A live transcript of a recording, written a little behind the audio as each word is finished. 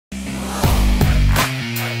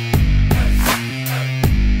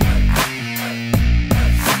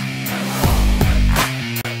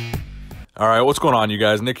All right, what's going on, you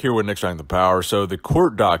guys? Nick here with Nick Strength the Power. So the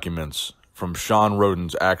court documents from Shawn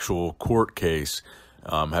Rhoden's actual court case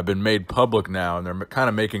have been made public now, and they're kind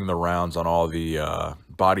of making the rounds on all the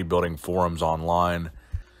bodybuilding forums online.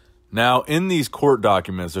 Now, in these court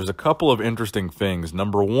documents, there's a couple of interesting things.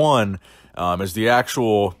 Number one is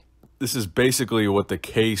this is basically what the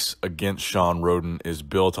case against Shawn Rhoden is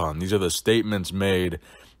built on. These are the statements made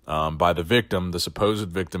by the victim, the supposed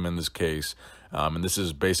victim in this case. And this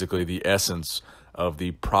is basically the essence of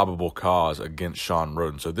the probable cause against Shawn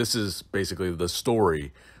Rhoden. So this is basically the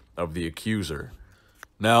story of the accuser.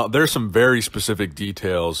 Now, there's some very specific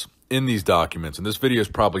details in these documents, and this video is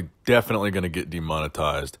probably definitely going to get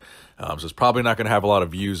demonetized. So it's probably not going to have a lot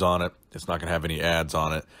of views on it. It's not going to have any ads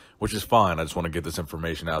on it, which is fine. I just want to get this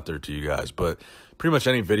information out there to you guys. But pretty much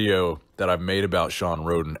any video that I've made about Shawn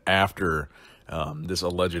Rhoden after this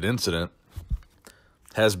alleged incident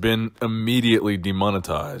has been immediately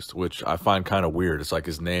demonetized, which I find kind of weird. It's like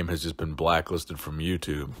his name has just been blacklisted from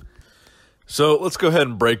YouTube. So let's go ahead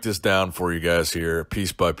and break this down for you guys here,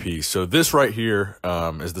 piece by piece. So this right here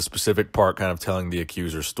is the specific part kind of telling the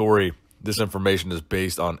accuser's story. This information is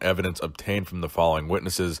based on evidence obtained from the following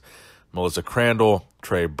witnesses: Melissa Crandall,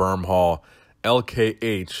 Trey Bermhall,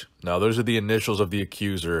 LKH. Now, those are the initials of the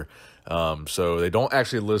accuser, so they don't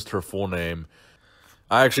actually list her full name.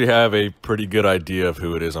 I actually have a pretty good idea of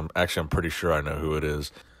who it is. I'm pretty sure I know who it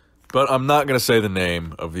is. But I'm not going to say the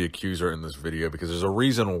name of the accuser in this video because there's a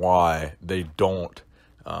reason why they don't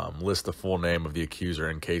list the full name of the accuser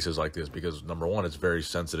in cases like this. Because number one, it's a very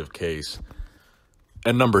sensitive case.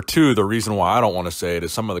 And number two, the reason why I don't want to say it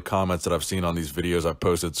is some of the comments that I've seen on these videos I've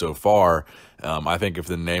posted so far. I think if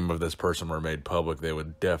the name of this person were made public, they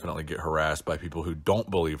would definitely get harassed by people who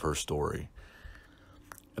don't believe her story.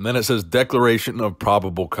 And then it says, declaration of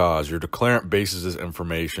probable cause. Your declarant bases this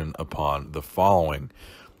information upon the following: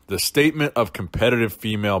 the statement of competitive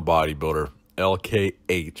female bodybuilder,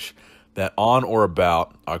 LKH, that on or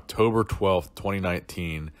about October 12th,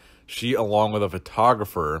 2019, she, along with a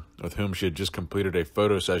photographer with whom she had just completed a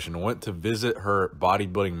photo session, went to visit her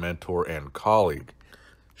bodybuilding mentor and colleague,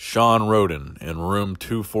 Shawn Rhoden, in room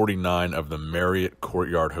 249 of the Marriott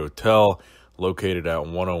Courtyard Hotel, located at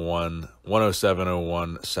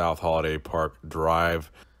 10701 South Holiday Park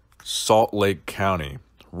Drive, Salt Lake County.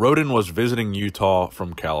 Rhoden was visiting Utah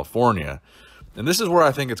from California. And this is where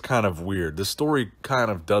I think it's kind of weird. This story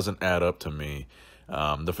kind of doesn't add up to me.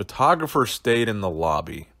 The photographer stayed in the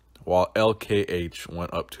lobby while LKH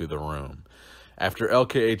went up to the room. After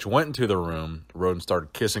LKH went into the room, Rhoden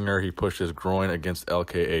started kissing her. He pushed his groin against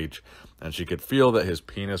LKH, and she could feel that his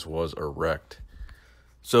penis was erect.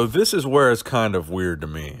 So this is where it's kind of weird to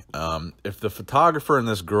me. If the photographer and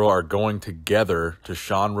this girl are going together to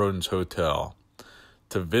Shawn Rhoden's hotel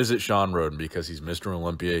to visit Shawn Rhoden because he's Mr.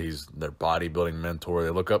 Olympia, he's their bodybuilding mentor,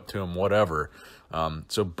 they look up to him, whatever.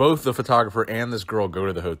 So both the photographer and this girl go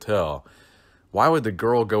to the hotel. Why would the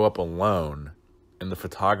girl go up alone and the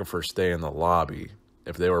photographer stay in the lobby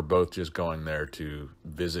if they were both just going there to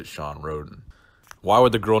visit Shawn Rhoden? Why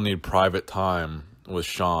would the girl need private time with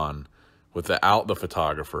Shawn without the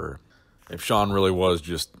photographer? If Shawn really was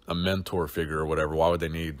just a mentor figure or whatever, why would they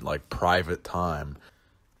need like private time?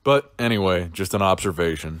 But anyway, just an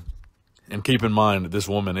observation. And keep in mind that this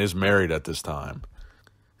woman is married at this time.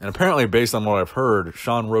 And apparently, based on what I've heard,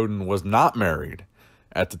 Shawn Rhoden was not married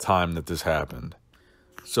at the time that this happened.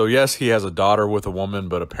 So yes, he has a daughter with a woman,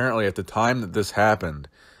 but apparently at the time that this happened,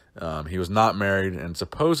 he was not married and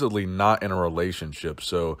supposedly not in a relationship.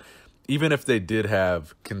 So even if they did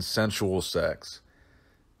have consensual sex,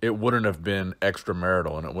 it wouldn't have been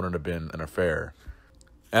extramarital and it wouldn't have been an affair.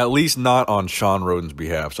 At least not on Shawn Rhoden's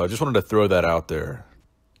behalf. So I just wanted to throw that out there.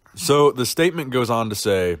 So the statement goes on to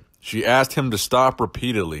say, she asked him to stop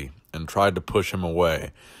repeatedly and tried to push him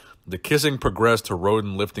away. The kissing progressed to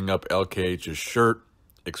Rhoden lifting up LKH's shirt,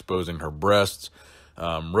 exposing her breasts.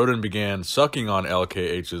 Rhoden began sucking on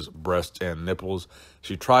LKH's breasts and nipples.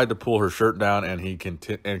 She tried to pull her shirt down, and he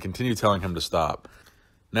continued telling him to stop.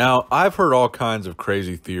 Now, I've heard all kinds of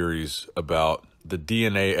crazy theories about the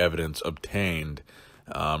DNA evidence obtained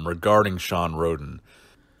regarding Shawn Rhoden.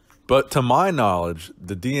 But to my knowledge,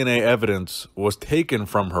 the DNA evidence was taken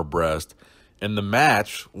from her breast, and the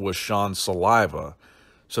match was Shawn's saliva.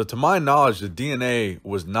 So to my knowledge, the DNA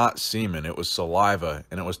was not semen, it was saliva,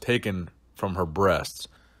 and it was taken from her breasts.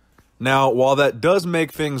 Now, while that does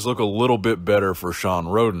make things look a little bit better for Shawn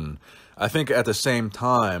Rhoden, I think at the same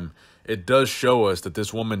time, it does show us that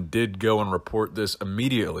this woman did go and report this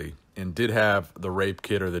immediately and did have the rape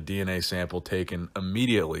kit or the DNA sample taken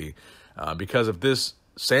immediately, because if this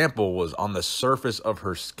sample was on the surface of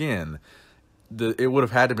her skin, it would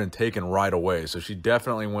have had to have been taken right away. So she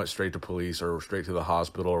definitely went straight to police or straight to the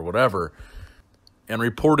hospital or whatever and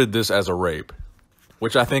reported this as a rape,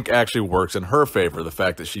 which I think actually works in her favor. The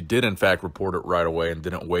fact that she did, in fact, report it right away and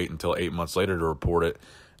didn't wait until 8 months later to report it.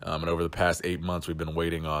 And over the past 8 months, we've been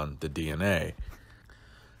waiting on the DNA.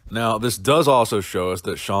 Now, this does also show us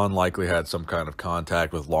that Shawn likely had some kind of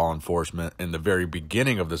contact with law enforcement in the very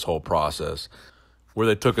beginning of this whole process, where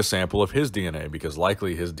they took a sample of his DNA, because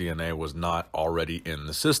likely his DNA was not already in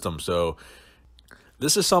the system. So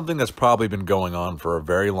this is something that's probably been going on for a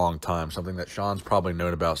very long time, something that Shawn's probably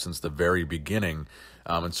known about since the very beginning,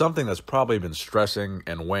 and something that's probably been stressing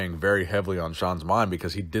and weighing very heavily on Shawn's mind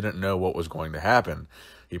because he didn't know what was going to happen.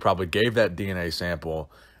 He probably gave that DNA sample,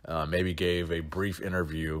 maybe gave a brief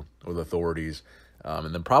interview with authorities,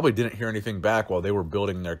 and then probably didn't hear anything back while they were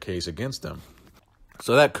building their case against him.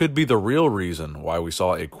 So that could be the real reason why we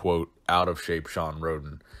saw a, quote, out-of-shape Shawn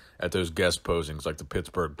Rhoden at those guest posings like the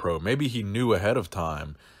Pittsburgh Pro. Maybe he knew ahead of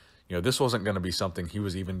time, you know, this wasn't going to be something he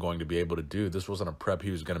was even going to be able to do. This wasn't a prep he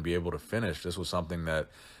was going to be able to finish. This was something that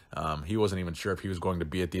he wasn't even sure if he was going to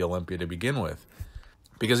be at the Olympia to begin with.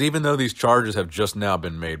 Because even though these charges have just now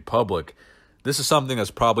been made public, this is something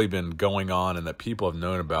that's probably been going on and that people have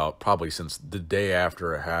known about probably since the day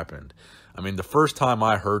after it happened. I mean, the first time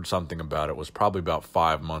I heard something about it was probably about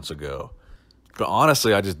 5 months ago. But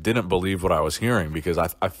honestly, I just didn't believe what I was hearing because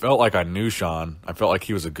I felt like I knew Shawn. I felt like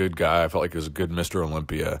he was a good guy. I felt like he was a good Mr.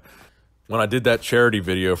 Olympia. When I did that charity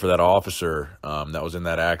video for that officer that was in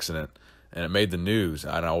that accident, and it made the news,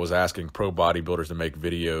 and I was asking pro bodybuilders to make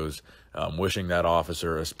videos wishing that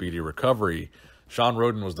officer a speedy recovery, Shawn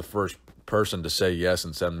Rhoden was the first person to say yes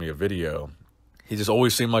and send me a video. He just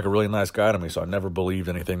always seemed like a really nice guy to me, so I never believed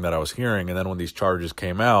anything that I was hearing. And then when these charges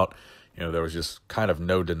came out, you know, there was just kind of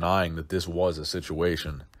no denying that this was a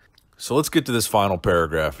situation. So let's get to this final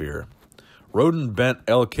paragraph here. Rhoden bent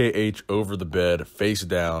LKH over the bed, face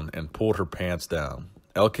down, and pulled her pants down.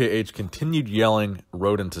 LKH continued yelling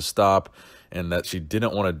Rhoden to stop and that she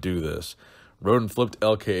didn't want to do this. Rhoden flipped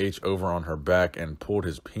LKH over on her back and pulled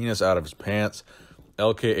his penis out of his pants.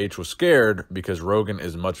 LKH was scared because Rhoden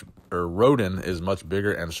is much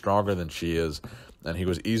bigger and stronger than she is, and he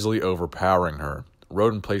was easily overpowering her.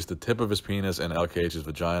 Rhoden placed the tip of his penis in LKH's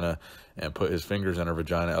vagina and put his fingers in her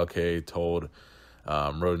vagina. LKH told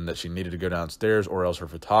Rhoden that she needed to go downstairs or else her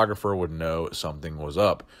photographer would know something was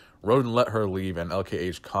up. Rhoden let her leave, and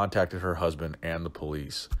LKH contacted her husband and the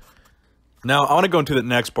police. Now, I want to go into the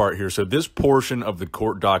next part here. So this portion of the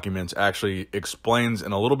court documents actually explains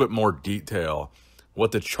in a little bit more detail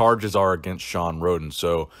what the charges are against Shawn Rhoden.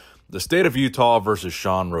 So the state of Utah versus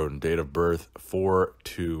Shawn Rhoden, date of birth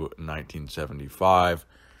 4/2/1975.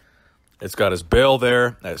 It's got his bail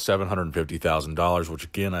there at $750,000, which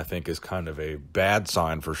again, I think is kind of a bad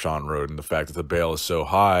sign for Shawn Rhoden. The fact that the bail is so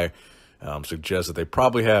high suggests that they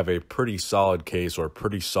probably have a pretty solid case or a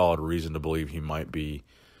pretty solid reason to believe he might be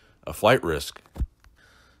a flight risk.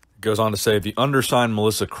 It goes on to say, the undersigned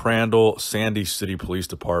Melissa Crandall, Sandy City Police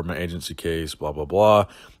Department agency case, blah, blah, blah,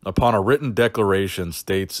 upon a written declaration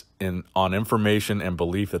states on information and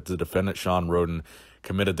belief that the defendant Shawn Rhoden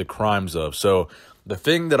committed the crimes of. So the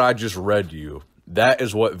thing that I just read you, that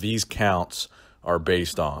is what these counts are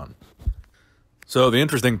based on. So the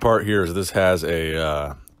interesting part here is this has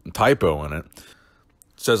a typo in it.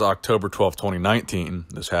 It says October 12, 2019.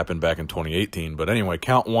 This happened back in 2018. But anyway,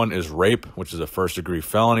 count 1 is rape, which is a first-degree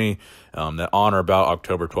felony. That on or about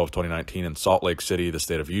October 12, 2019 in Salt Lake City, the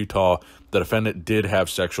state of Utah, the defendant did have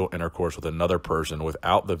sexual intercourse with another person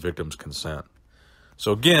without the victim's consent.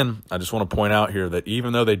 So again, I just want to point out here that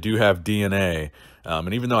even though they do have DNA,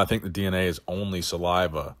 and even though I think the DNA is only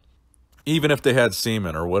saliva, even if they had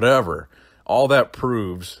semen or whatever, all that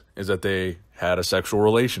proves is that they had a sexual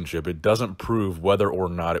relationship. It doesn't prove whether or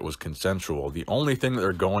not it was consensual. The only thing that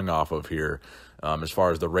they're going off of here, as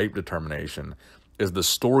far as the rape determination, is the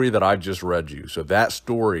story that I've just read you. So that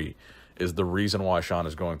story is the reason why Shawn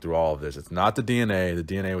is going through all of this. It's not the DNA. The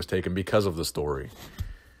DNA was taken because of the story.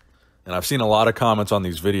 And I've seen a lot of comments on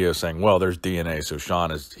these videos saying, well, there's DNA, so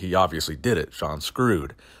he obviously did it. Shawn's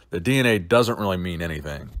screwed. The DNA doesn't really mean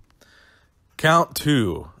anything. Count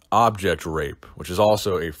 2. Object rape, which is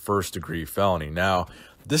also a first-degree felony. Now,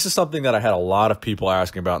 this is something that I had a lot of people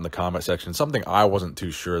asking about in the comment section, something I wasn't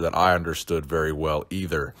too sure that I understood very well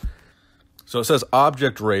either. So it says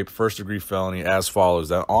object rape, first-degree felony, as follows,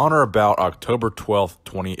 that on or about October 12th,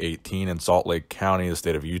 2018 in Salt Lake County, the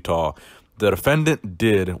state of Utah, the defendant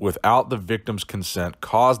did, without the victim's consent,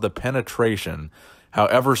 cause the penetration,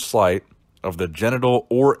 however slight, of the genital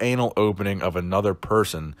or anal opening of another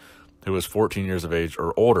person who is 14 years of age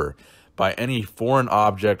or older. by any foreign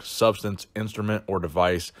object, substance, instrument, or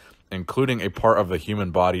device, including a part of the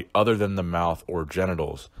human body other than the mouth or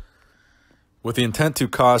genitals, with the intent to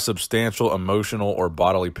cause substantial emotional or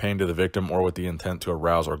bodily pain to the victim, or with the intent to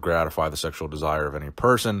arouse or gratify the sexual desire of any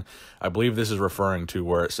person. I believe this is referring to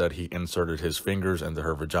where it said he inserted his fingers into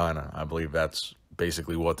her vagina. I believe that's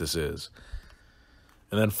basically what this is.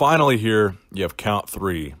 And then finally here, you have count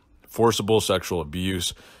 3, forcible sexual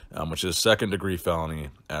abuse, which is a second-degree felony,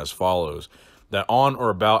 as follows. That on or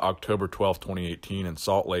about October 12, 2018, in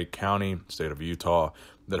Salt Lake County, state of Utah,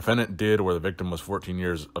 the defendant did, where the victim was 14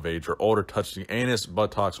 years of age or older, touch the anus,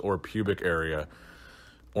 buttocks, or pubic area,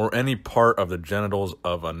 or any part of the genitals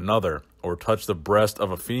of another, or touch the breast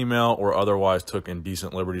of a female, or otherwise took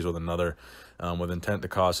indecent liberties with another, with intent to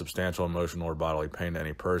cause substantial emotional or bodily pain to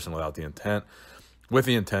any person with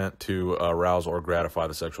the intent to arouse or gratify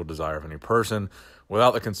the sexual desire of any person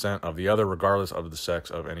without the consent of the other, regardless of the sex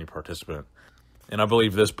of any participant. And I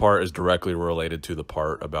believe this part is directly related to the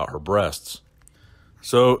part about her breasts.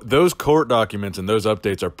 So those court documents and those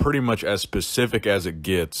updates are pretty much as specific as it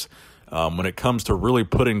gets when it comes to really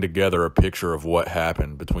putting together a picture of what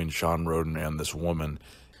happened between Shawn Rhoden and this woman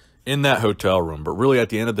in that hotel room. But really, at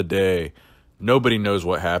the end of the day, nobody knows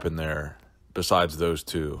what happened there besides those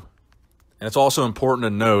two. And it's also important to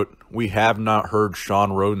note, we have not heard Shawn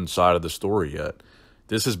Rhoden's side of the story yet.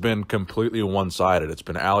 This has been completely one-sided. It's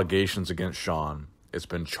been allegations against Shawn. It's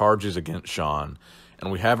been charges against Shawn.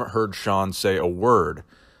 And we haven't heard Shawn say a word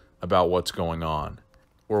about what's going on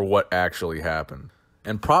or what actually happened.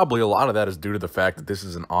 And probably a lot of that is due to the fact that this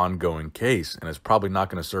is an ongoing case, and it's probably not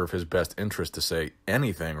going to serve his best interest to say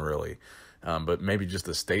anything, really. But maybe just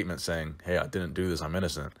a statement saying, hey, I didn't do this, I'm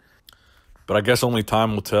innocent. But I guess only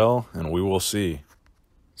time will tell, and we will see.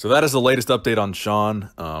 So that is the latest update on Shawn.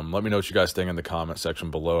 Let me know what you guys think in the comment section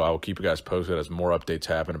below. I will keep you guys posted as more updates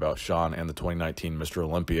happen about Shawn and the 2019 Mr.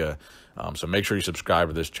 Olympia. So make sure you subscribe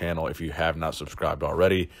to this channel if you have not subscribed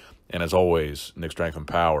already. And as always, Nick Strength and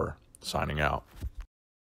Power, signing out.